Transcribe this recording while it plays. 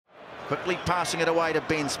Quickly passing it away to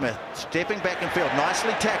Ben Smith. Stepping back in field.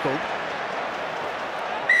 Nicely tackled.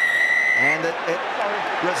 And it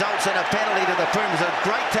results in a penalty to the Pumas. A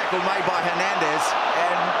great tackle made by Hernandez.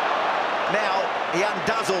 And now he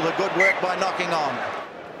undoes all the good work by knocking on.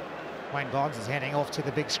 Wayne Barnes is heading off to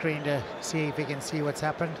the big screen to see if he can see what's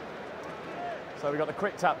happened. So we got the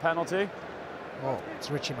quick tap penalty. Oh,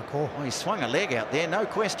 it's Richie McCaw. Oh, he swung a leg out there, no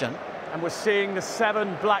question. And we're seeing the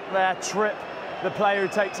 7 black there trip the player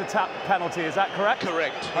who takes a tap penalty. Is that correct?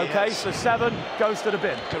 Correct. Okay, yes. so 7 goes to the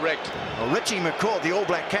bin. Correct. Well, Richie McCaw, the All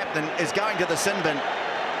Black captain, is going to the sin bin.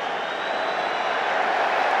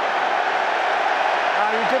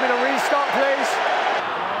 You give me the restart, please.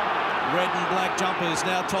 Red and black jumpers.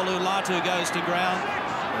 Now Tolu Latu goes to ground.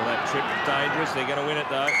 Well, that trip is dangerous. They're going to win it,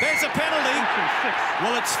 though. There's a penalty.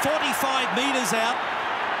 Well, it's 45 metres out.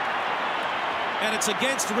 And it's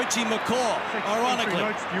against Richie McCaw, ironically.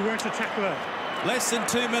 You weren't a tackler. Less than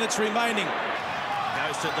 2 minutes remaining.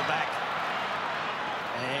 Goes to the back.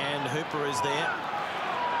 And Hooper is there.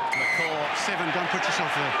 McCaw. 7, don't put yourself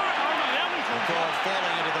there. McCaw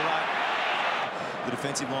falling into the right. The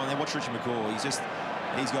defensive line there. Watch Richie McCaw.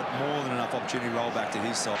 He's got more than enough opportunity to roll back to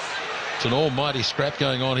his side. It's an almighty scrap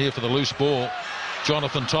going on here for the loose ball.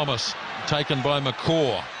 Jonathan Thomas taken by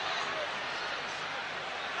McCaw.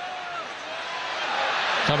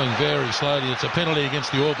 Coming very slowly. It's a penalty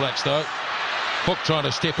against the All Blacks though. Hook trying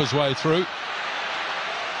to step his way through.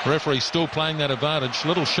 Referee still playing that advantage.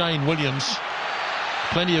 Little Shane Williams.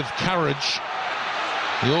 Plenty of courage.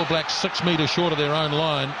 The All Blacks 6 metres short of their own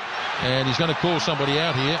line. And he's going to call somebody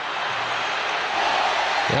out here.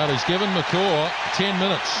 Well, he's given McCaw 10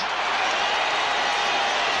 minutes.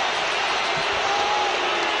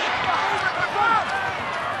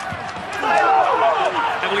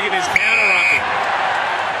 Have a look at his counter-rocking.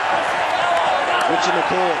 Richie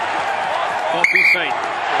McCaw. Off his feet.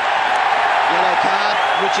 Yellow card,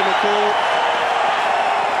 Richie McCaw.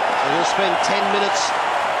 So he'll spend 10 minutes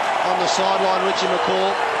on the sideline, Richie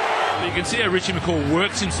McCaw. You can see how Richie McCaw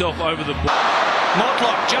works himself over the ball.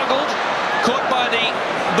 Mortlock juggled, caught by the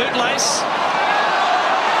bootlace.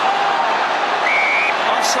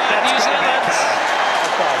 Offside, New Zealand.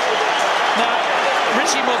 Now,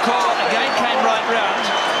 Richie McCaw again came right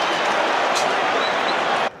round.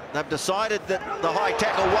 They've decided that the high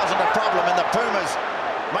tackle wasn't a problem, and the Pumas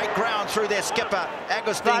make ground through their skipper,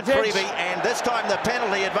 Agustin Creevy, and this time the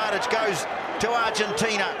penalty advantage goes to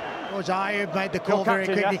Argentina. George Ayub made the call very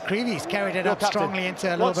quickly. Creevy's carried it up strongly into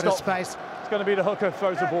a little bit of space. It's going to be the hooker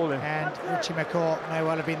throws the ball in. And Richie McCaw may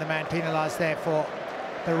well have been the man penalised there for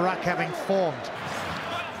the ruck having formed.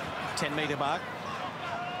 10-metre mark.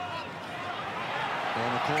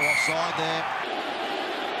 Well, McCaw offside there.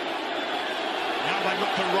 Now they look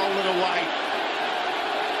to roll it away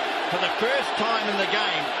for the first time in the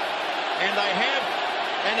game, and they have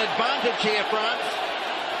an advantage here, France.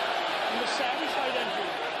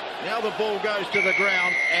 Now the ball goes to the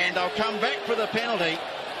ground, and they'll come back for the penalty.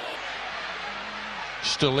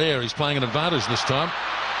 Still there. He's playing an advantage this time.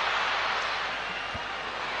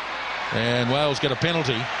 And Wales get a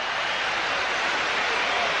penalty.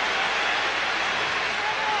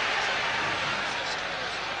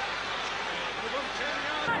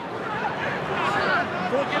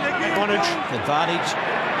 Advantage.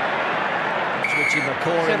 It's Richie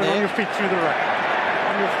McCaw in there. On your feet through the ruck.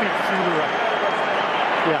 On your feet through the ruck.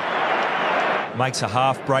 Yeah. Makes a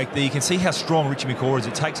half break there. You can see how strong Richie McCaw is.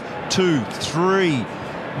 It takes 2, 3,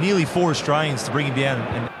 nearly 4 Australians to bring him down.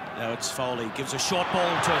 And Now it's Foley. Gives a short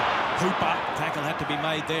ball to Hooper. Tackle had to be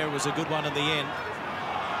made there. It was a good one in the end.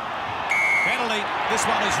 Penalty. This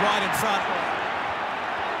one is right in front.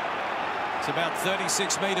 It's about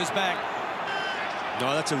 36 metres back.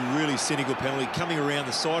 No, that's a really cynical penalty. Coming around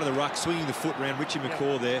the side of the ruck, swinging the foot around Richie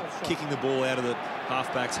McCaw there, kicking the ball out of the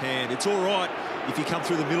halfback's hand. It's all right if you come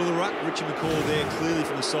through the middle of the ruck. Richie McCaw there, clearly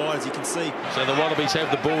from the side, as you can see. So the Wallabies have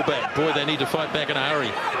the ball back. Boy, they need to fight back in a hurry.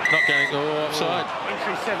 Not going offside.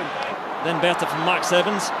 Entry 7. Then Bertha from Mark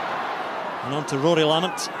Evans. And on to Rory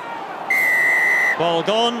Lamont. Ball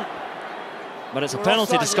gone. But it's a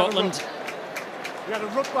penalty to Scotland. You had a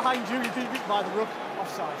ruck behind you. You've been beaten by the ruck.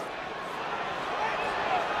 Offside.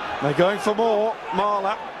 They're going for more.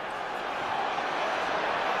 Marla.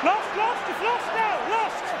 Lost, you've lost now,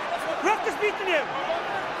 lost. Ruck has beaten you.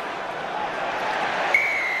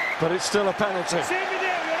 But it's still a penalty.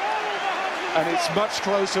 And it's much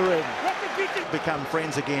closer in. Become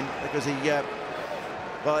friends again because he,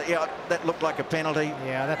 well, yeah, that looked like a penalty.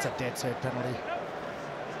 Yeah, that's a dead set penalty.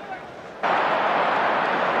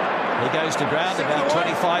 He goes to ground about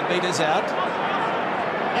 25 metres out.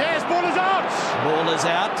 Yes, ball is out. Ball is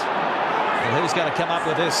out. Well, who's going to come up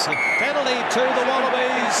with this? Penalty to the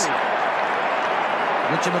Wallabies.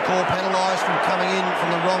 Richie McCaw penalised from coming in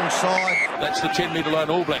from the wrong side. That's the 10-metre line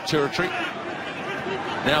All Black territory.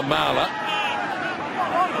 Now Marler.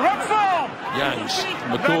 Youngs.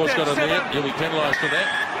 McCaw's got him there. He'll be penalised for that.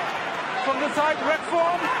 From the side, red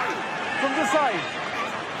form. From the side.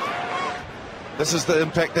 This is the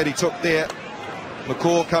impact that he took there.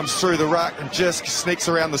 McCaw comes through the ruck and just sneaks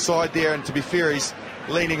around the side there, and to be fair, he's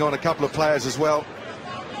leaning on a couple of players as well.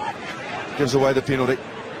 Gives away the penalty.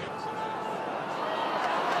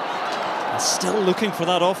 Still looking for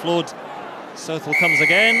that offload. Southwell comes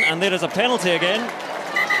again, and there is a penalty again.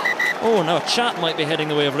 Oh, now a chat might be heading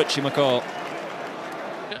the way of Richie McCaw.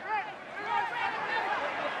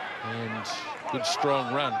 And good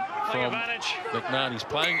strong run from McNahon. He's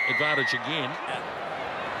playing advantage again.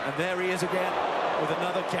 And there he is again with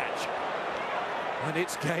another catch. And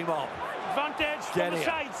it's game on. Advantage from the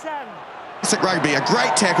side, Sam. Classic rugby, a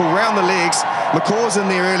great tackle round the legs. McCaw's in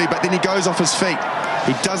there early, but then he goes off his feet.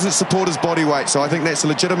 He doesn't support his body weight, so I think that's a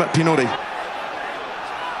legitimate penalty.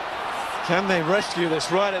 Can they rescue this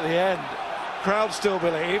right at the end? Crowd still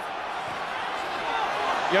believe.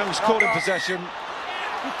 Young's caught in possession,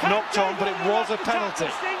 knocked on, but it was a penalty.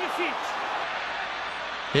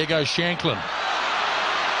 Here goes Shanklin.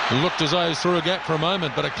 Looked as though he was through a gap for a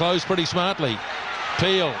moment, but it closed pretty smartly.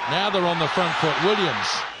 Peel, now they're on the front foot. Williams.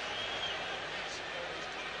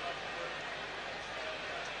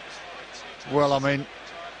 Well, I mean,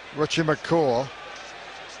 Richie McCaw,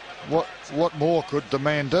 what more could the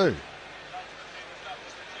man do?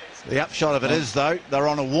 The upshot of it is, though, they're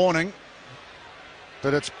on a warning.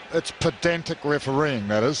 But it's pedantic refereeing,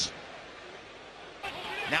 that is.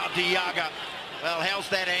 Now Diaga. Well, how's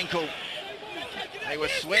that ankle? They were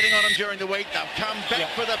sweating on him during the week. They've come back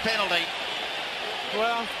for the penalty.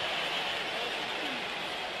 Well,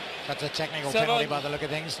 that's a technical penalty by the look of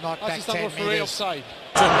things. Not back 10 metres.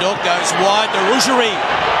 Trundle goes wide to Rougerie.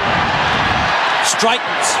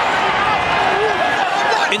 Straightens.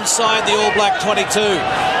 Inside the All Black 22.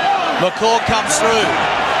 McCaw comes through.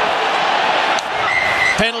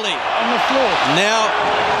 Penalty. On the floor. Now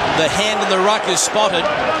the hand in the ruck is spotted.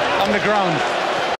 On the ground.